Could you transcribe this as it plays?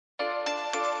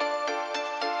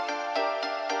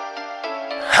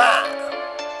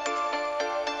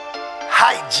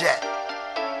Hijack.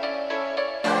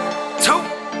 2.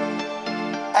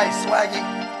 Hey, Swaggy.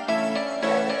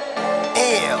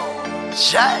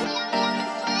 LJ.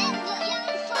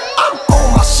 I'm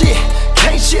on my shit.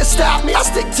 Can't shit stop me. I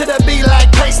stick to the beat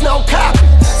like pace, no copy.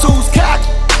 So who's cocky?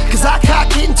 Cause I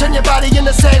cock it and turn your body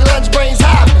into say lunch brains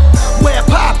hobby. Where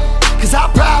pop? Cause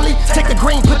I probably take the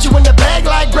green, put you in the bag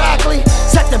like broccoli.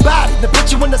 Set the body, then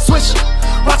put you in the swisher.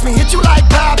 Watch me hit you like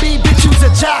Bobby, bitch, you's a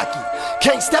jockey.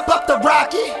 Can't step up the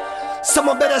Rocky.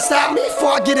 Someone better stop me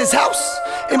before I get his house.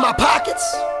 In my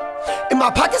pockets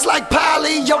like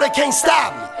Polly, yo, they can't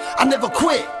stop me. I never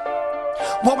quit.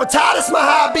 Won't retire, that's my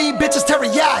hobby, bitches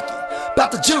teriyaki.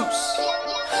 Bout the juice.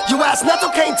 Your ass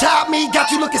nothing can't top me, got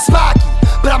you looking spocky.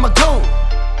 But I'm a goon.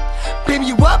 Beam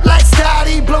you up like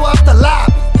Scotty, blow up the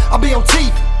lobby. I'll be on TV.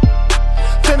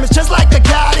 Famous just like the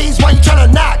Gottis, why you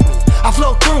tryna knock me? I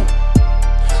flow through.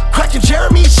 Crack your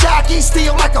Jeremy Shockey,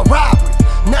 steal like a robbery.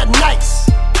 Not nice.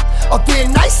 Or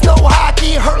being nice, no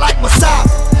hockey, hurt like wasabi.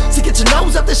 So get your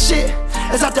nose up the shit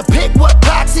as I depict what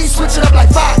proxy, switch it up like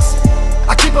Foxy.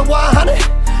 I keep it 100,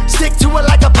 stick to it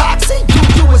like epoxy.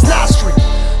 You is not street.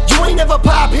 You ain't never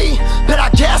poppy, but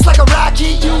I gas like a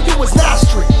Rocky. You is not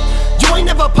street. You ain't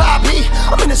never poppy.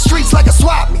 I'm in the streets like a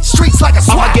swap me. Streets like a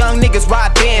swap. All my young niggas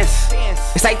ride Benz.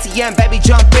 It's ATM, baby,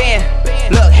 jump in.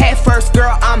 Look, head first,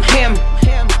 girl, I'm him.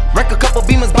 Wreck a couple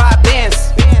Beamers by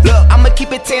Benz. Look, I'ma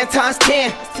keep it 10 times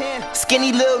 10.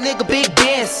 Skinny little nigga, big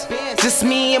Benz. Just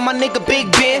me and my nigga,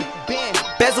 Big Ben.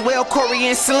 Bezwell, Corey,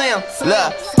 and Slim.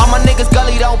 Look, all my niggas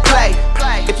gully don't play.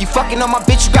 If you fucking on my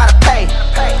bitch, you gotta pay.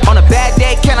 On a bad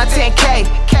day, can I 10K?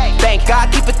 Thank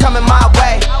God, keep it coming my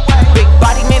way. Big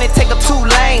body man, it take up 2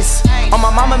 lanes. On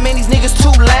my mama, man, these niggas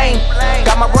too lame.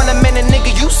 Got my running man, a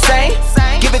nigga, you sane.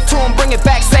 Give it to him, bring it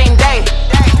back same day.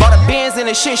 Bought a Benz and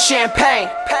the shit champagne.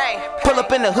 Pull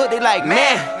up in the hood, they like,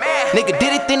 man. Nigga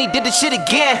did it, then he did the shit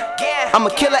again. I'm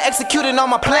a killer executing all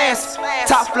my plans.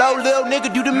 Top flow, little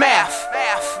nigga, do the math.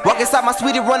 Walk inside my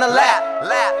suite and run a lap.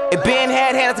 If Ben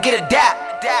had hands to get a dap.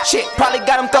 Shit, probably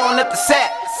got him throwing up the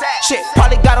set. Shit,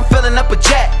 probably got him filling up a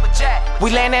jet. We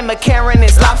land at McCarran,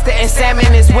 it's lobster and salmon.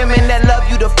 It's women that love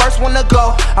you, the first one to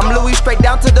go. I'm Louis straight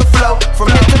down to the flow, from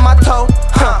head to my toe.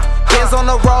 Hands on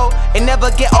the road, and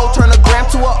never get old. Turn a gram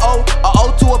to a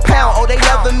O to a pound. Oh, they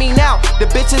loving me now. The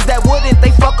bitches that wouldn't,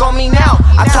 they fuck on me now.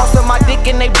 I toss them my dick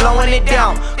and they blowing it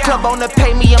down. Club on to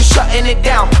pay me, I'm shutting it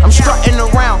down. I'm strutting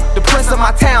around, the prince of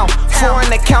my town.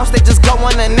 Foreign accounts, they just go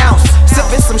unannounced.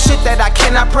 Sipping some shit that I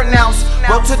cannot pronounce.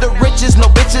 Road to the riches, no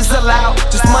bitches allowed.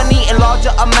 Just money in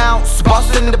larger amounts.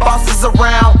 Bossing the bosses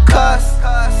around, cuz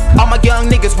all my young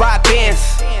niggas ride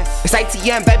Benz. It's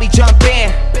ATM, baby, jump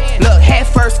in. Look, head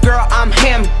first, girl, I'm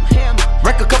him.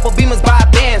 Wreck a couple Beamers by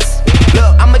Benz.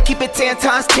 Look, I'ma keep it 10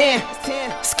 times 10.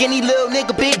 Skinny little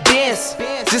nigga, big Benz.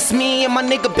 Just me and my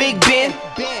nigga, Big Ben.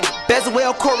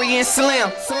 Bezwell, Corey, and Slim.